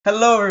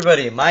Hello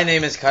everybody, my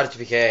name is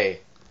KartPK.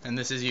 And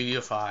this is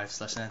Yu-Gi-Oh!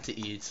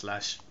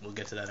 5/NanteEd/ we'll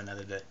get to that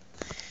another day.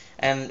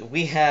 And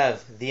we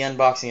have the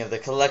unboxing of the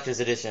collector's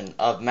edition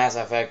of Mass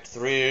Effect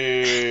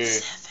 3.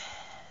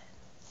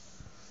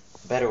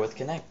 Better with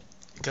Connect.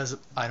 Because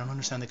I don't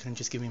understand they couldn't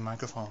just give me a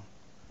microphone.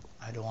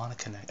 I don't want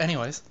to connect.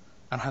 Anyways,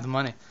 I don't have the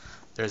money.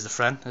 There's the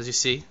front, as you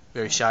see,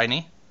 very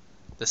shiny.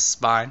 The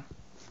spine,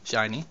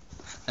 shiny.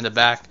 And the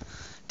back,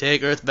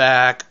 take Earth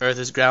back, Earth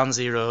is ground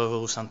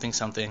zero, something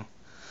something.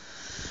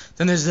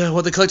 Then there's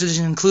what the collector's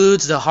edition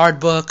includes, the hard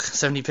book,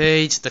 70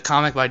 page, the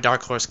comic by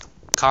Dark Horse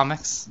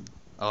Comics.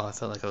 Oh, I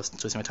felt like I was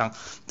twisting my tongue.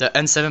 The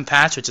N7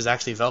 patch, which is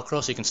actually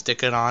Velcro, so you can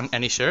stick it on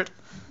any shirt.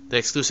 The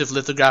exclusive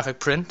lithographic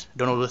print.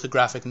 Don't know what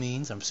lithographic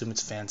means. I'm assuming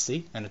it's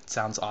fancy, and it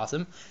sounds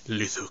awesome.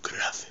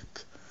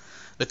 Lithographic.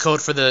 The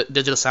code for the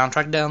digital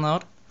soundtrack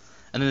download.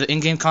 And then the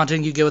in-game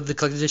content you get with the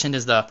collector's edition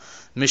is the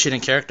mission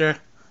and character,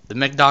 the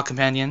Mech Dog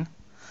Companion,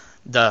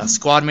 the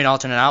Squad Mate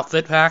alternate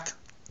outfit pack,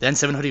 the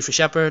N7 hoodie for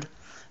Shepard,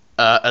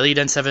 Elite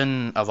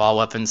N7 of all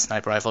weapons,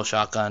 sniper rifle,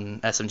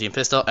 shotgun, SMG, and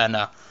pistol, and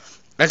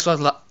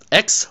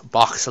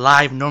Xbox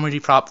Live Normandy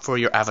prop for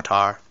your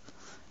avatar.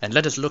 And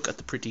let us look at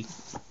the pretty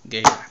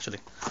game, actually.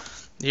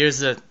 Here's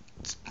the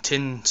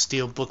tin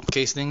steel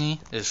bookcase thingy.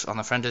 Is on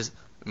the front is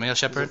male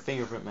Shepard,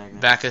 Fingerprint magnet.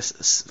 back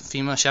is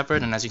female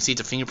Shepard, and as you can see,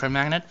 it's a fingerprint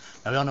magnet.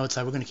 Now we all know what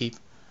side we're gonna keep.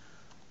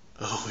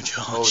 Oh,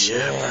 John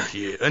Shepard.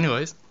 Yeah.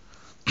 Anyways.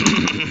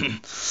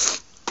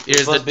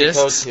 Here's the discs.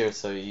 Codes here,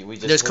 so we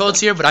just there's codes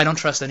here, but I don't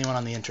trust anyone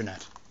on the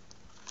internet.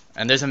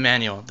 And there's a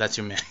manual. That's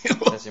your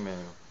manual. That's your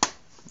manual.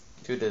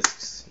 2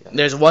 discs. Yeah.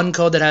 There's one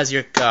code that has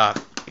your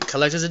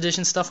collector's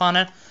edition stuff on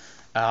it,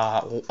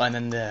 and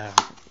then the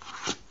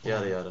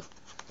Yada.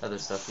 Other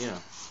stuff, you know.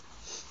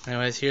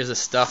 Anyways, here's the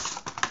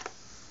stuff.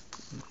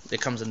 It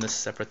comes in this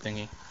separate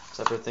thingy.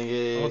 Separate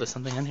thingy. Oh, there's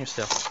something in here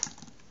still.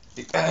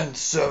 The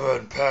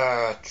N7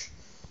 patch.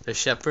 There's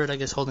Shepard, I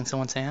guess, holding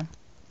someone's hand.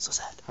 So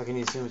sad. How can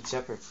you assume it's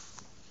Shepard?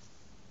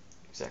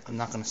 Exactly. I'm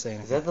not gonna say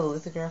anything. Is that the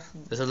lithograph?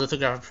 There's a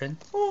lithograph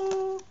print.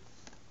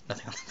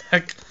 Nothing on the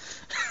back.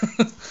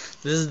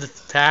 This is the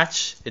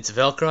patch. It's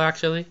Velcro,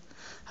 actually.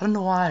 I don't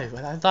know why,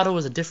 but I thought it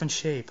was a different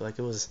shape. Like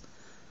it was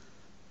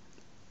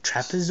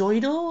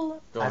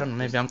trapezoidal? I don't know,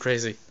 maybe I'm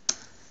crazy.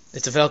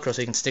 It's a Velcro,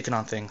 so you can stick it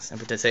on things and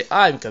pretend to say,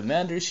 I'm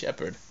Commander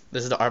Shepard.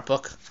 This is the art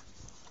book.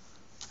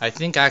 I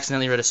think I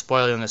accidentally read a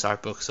spoiler in this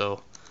art book,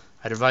 so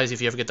I'd advise you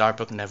if you ever get the art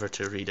book never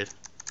to read it.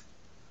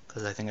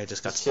 Because I think I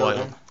just got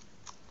spoiled.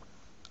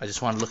 I just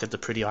wanted to look at the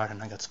pretty art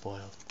and I got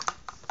spoiled.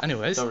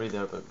 Anyways. Don't read the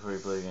art book before you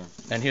play the game.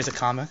 And here's a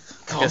comic.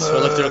 I guess we'll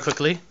look through it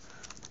quickly.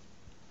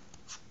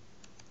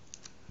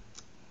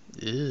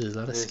 Ew, a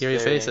lot of scary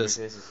faces.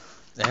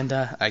 And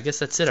I guess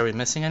that's it. Are we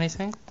missing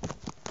anything?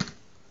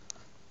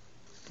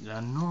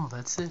 No,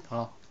 that's it.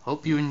 Well,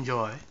 hope you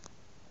enjoy.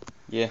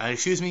 Yeah.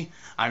 Excuse me,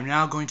 I'm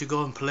now going to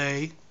go and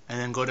play and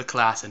then go to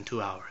class in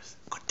 2 hours.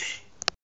 Good day.